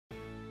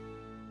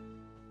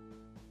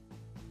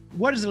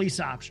what is a lease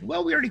option?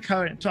 Well, we already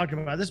talked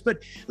about this,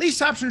 but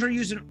lease options are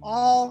used in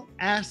all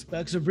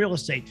aspects of real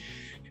estate.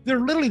 They're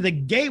literally the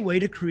gateway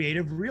to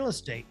creative real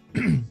estate.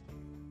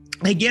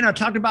 Again, I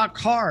talked about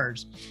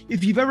cars.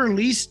 If you've ever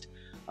leased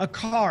a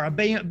car, a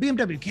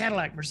BMW,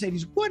 Cadillac,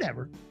 Mercedes,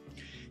 whatever,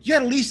 you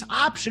had a lease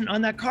option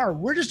on that car.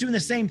 We're just doing the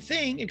same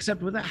thing,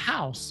 except with a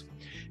house.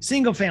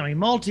 Single family,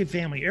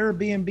 multifamily,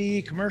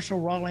 Airbnb, commercial,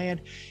 raw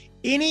land,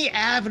 any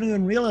avenue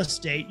in real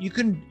estate you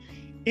can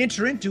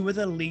enter into with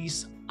a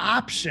lease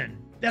option.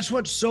 That's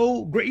what's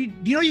so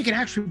great. Do you know you can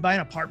actually buy an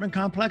apartment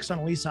complex on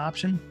a lease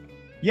option?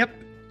 Yep,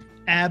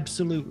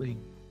 absolutely.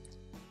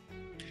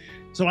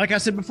 So like I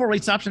said before,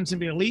 lease option is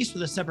simply a lease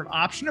with a separate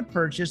option of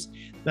purchase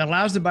that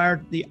allows the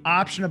buyer the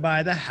option to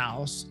buy the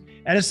house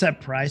at a set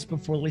price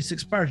before the lease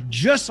expires.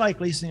 Just like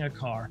leasing a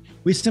car,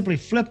 we simply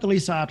flip the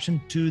lease option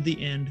to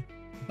the end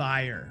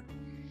buyer.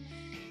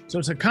 So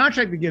it's a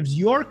contract that gives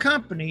your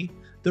company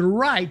the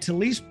right to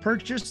lease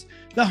purchase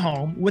the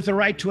home with the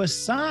right to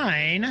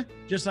assign,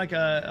 just like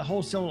a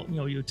wholesale,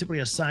 you typically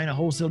assign a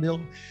wholesale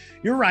deal,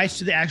 your rights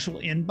to the actual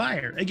end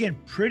buyer. Again,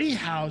 pretty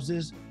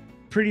houses,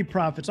 pretty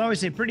profits. I always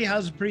say pretty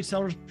houses, pretty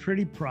sellers,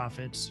 pretty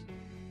profits.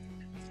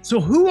 So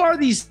who are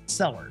these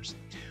sellers?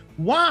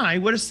 Why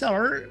would a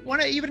seller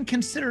want to even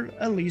consider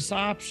a lease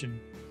option?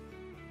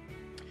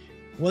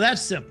 Well,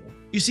 that's simple.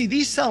 You see,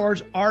 these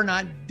sellers are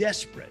not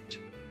desperate,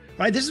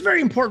 right? This is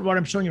very important what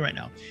I'm showing you right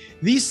now.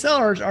 These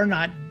sellers are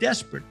not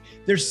desperate.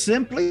 They're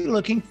simply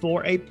looking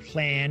for a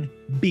plan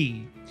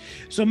B.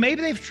 So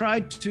maybe they've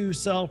tried to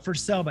sell for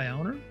sell by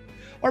owner,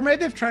 or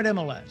maybe they've tried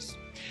MLS.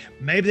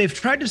 Maybe they've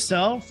tried to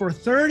sell for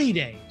 30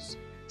 days,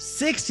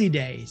 60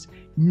 days,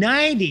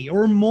 90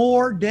 or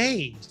more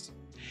days.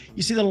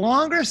 You see, the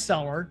longer a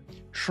seller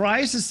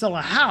tries to sell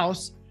a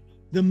house,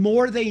 the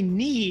more they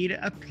need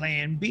a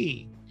plan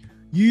B.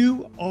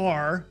 You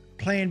are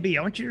plan B.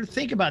 I want you to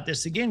think about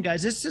this again,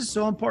 guys. This is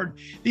so important.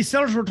 These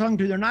sellers we're talking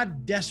to, they're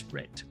not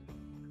desperate,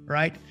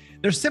 right?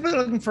 They're simply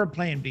looking for a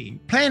plan B.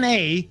 Plan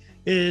A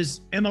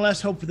is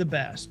MLS, hope for the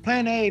best.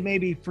 Plan A,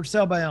 maybe for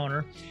sell by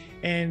owner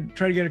and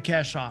try to get a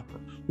cash offer.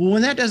 Well,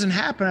 when that doesn't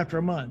happen after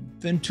a month,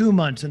 then 2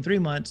 months and 3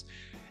 months,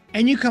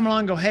 and you come along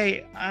and go,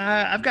 hey,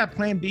 I've got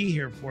plan B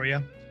here for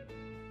you.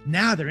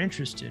 Now they're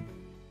interested.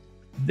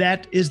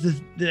 That's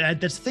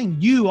the thing.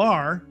 You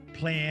are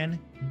plan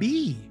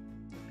B.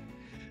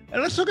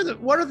 And let's look at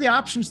what are the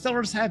options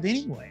sellers have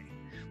anyway?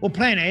 Well,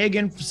 plan A,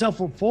 again, sell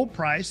for full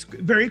price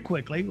very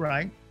quickly,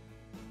 right?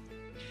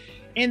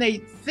 And they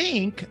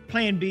think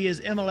plan B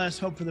is MLS,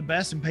 hope for the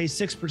best, and pay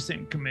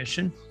 6%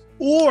 commission.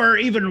 Or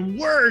even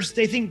worse,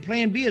 they think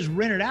plan B is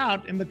rent it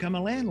out and become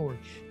a landlord.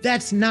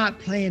 That's not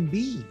plan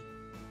B.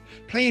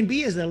 Plan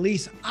B is a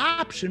lease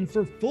option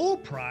for full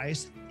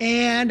price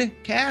and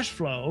cash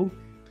flow.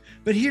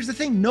 But here's the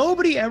thing,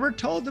 nobody ever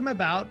told them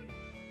about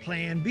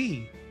plan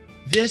B.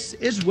 This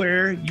is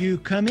where you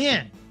come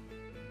in.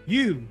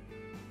 You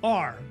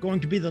are going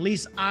to be the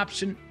lease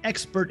option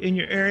expert in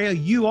your area.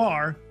 You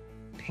are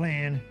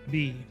plan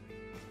B.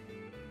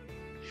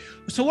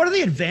 So what are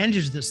the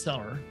advantages of this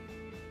seller?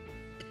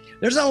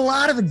 There's a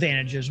lot of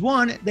advantages.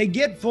 One, they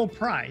get full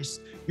price.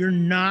 You're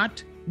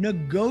not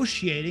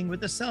negotiating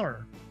with the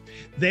seller.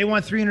 They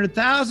want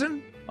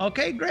 $300,000.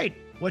 Okay, great.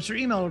 What's your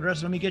email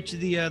address? Let me get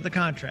you the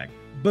contract.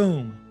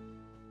 Boom.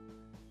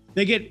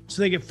 They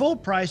get full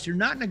price. You're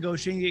not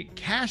negotiating. You get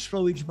cash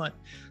flow each month.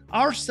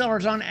 Our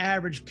sellers on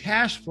average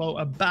cash flow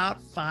about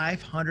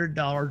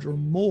 $500 or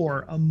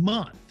more a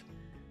month.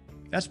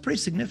 That's pretty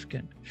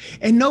significant.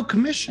 And no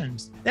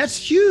commissions. That's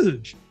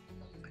huge.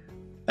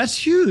 That's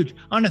huge.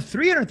 On a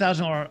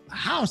 $300,000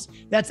 house,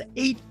 that's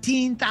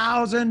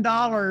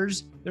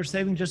 $18,000 they're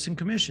saving just in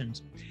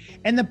commissions.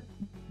 And the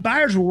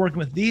buyers we're working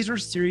with, these are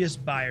serious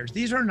buyers.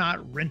 These are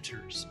not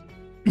renters.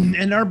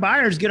 And our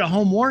buyers get a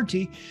home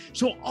warranty,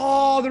 so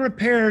all the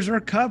repairs are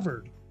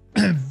covered.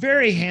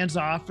 Very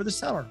hands-off for the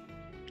seller.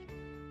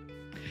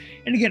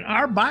 And again,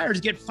 our buyers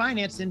get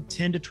financed in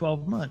 10 to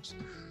 12 months.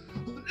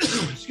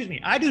 Excuse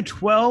me. I do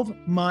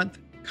 12-month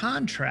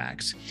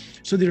contracts.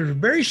 So they're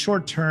very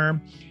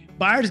short-term.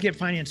 Buyers get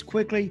financed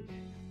quickly.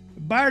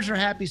 Buyers are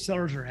happy,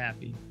 sellers are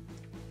happy.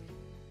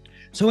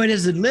 So it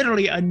is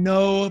literally a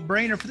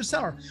no-brainer for the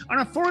seller. On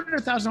a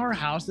 $400,000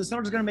 house, the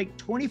seller is going to make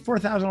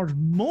 $24,000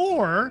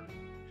 more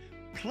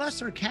plus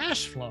their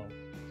cash flow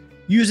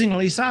using a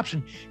lease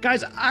option.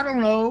 Guys, I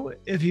don't know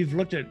if you've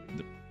looked at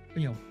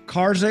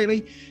cars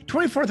lately.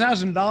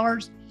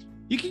 $24,000,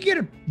 you can get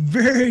a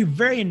very,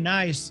 very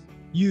nice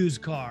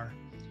used car.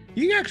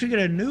 You can actually get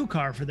a new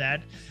car for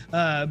that,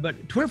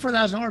 but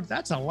 $24,000,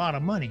 that's a lot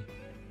of money.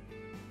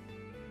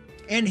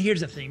 And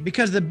here's the thing,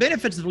 because the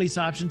benefits of the lease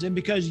options and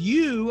because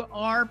you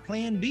are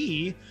plan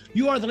B,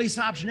 you are the lease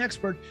option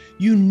expert,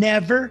 you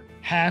never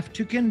have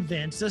to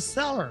convince a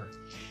seller.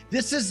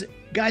 This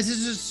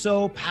is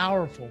so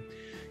powerful.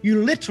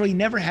 You literally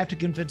never have to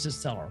convince a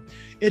seller.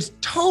 It's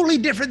totally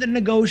different than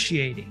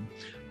negotiating.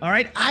 All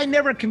right. I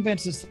never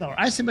convince a seller.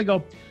 I simply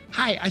go,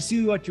 hi, I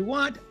see what you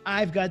want.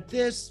 I've got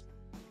this.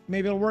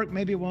 Maybe it'll work.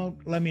 Maybe it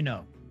won't. Let me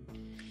know.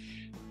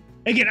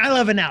 Again, I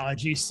love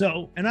analogies.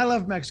 And I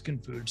love Mexican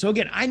food. So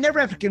again, I never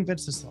have to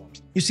convince the seller.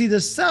 You see, the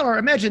seller,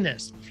 imagine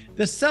this.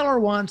 The seller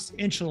wants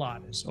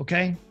enchiladas,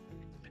 okay?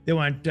 They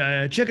want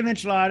chicken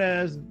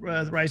enchiladas,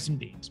 rice and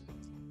beans.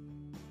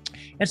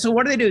 And so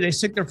what do? They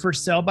stick their for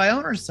sale by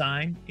owner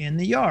sign in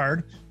the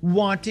yard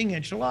wanting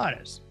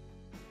enchiladas.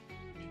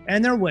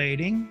 And they're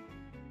waiting,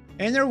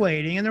 and they're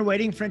waiting, and they're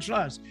waiting for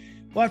enchiladas.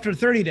 Well, after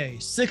 30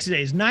 days, 60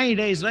 days, 90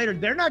 days later,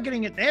 they're not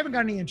getting it. They haven't got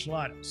any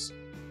enchiladas.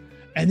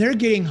 And they're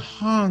getting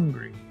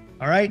hungry,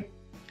 all right?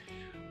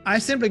 I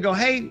simply go,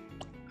 hey,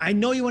 I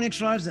know you want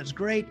enchiladas. That's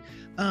great.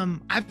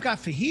 I've got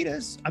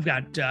fajitas. I've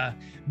got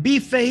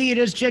beef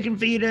fajitas, chicken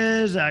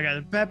fajitas. I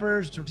got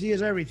peppers,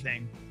 tortillas,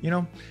 everything.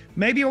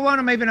 Maybe you want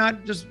them, maybe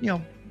not. Just,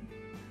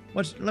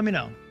 let me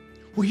know.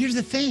 Well, here's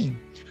the thing.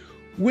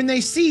 When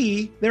they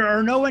see there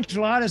are no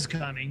enchiladas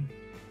coming,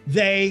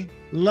 they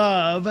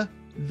love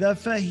the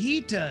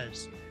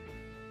fajitas,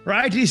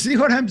 right? Do you see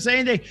what I'm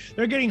saying?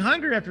 They're getting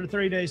hungry after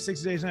 30 days,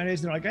 60 days, 90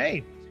 days. They're like,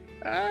 hey,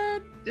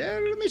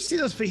 let me see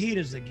those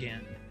fajitas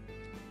again.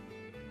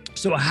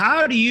 So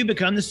how do you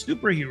become the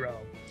superhero?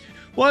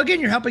 Well, again,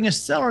 you're helping a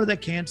seller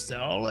that can't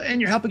sell,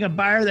 and you're helping a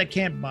buyer that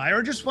can't buy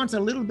or just wants a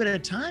little bit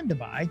of time to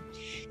buy.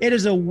 It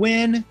is a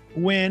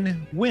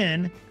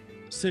win-win-win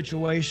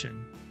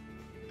situation.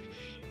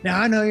 Now,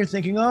 I know you're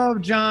thinking, oh,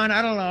 John,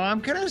 I don't know.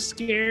 I'm kind of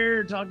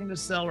scared talking to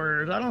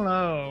sellers. I don't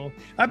know.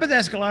 I bet they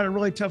ask a lot of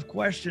really tough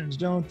questions,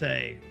 don't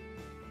they?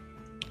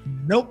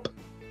 Nope.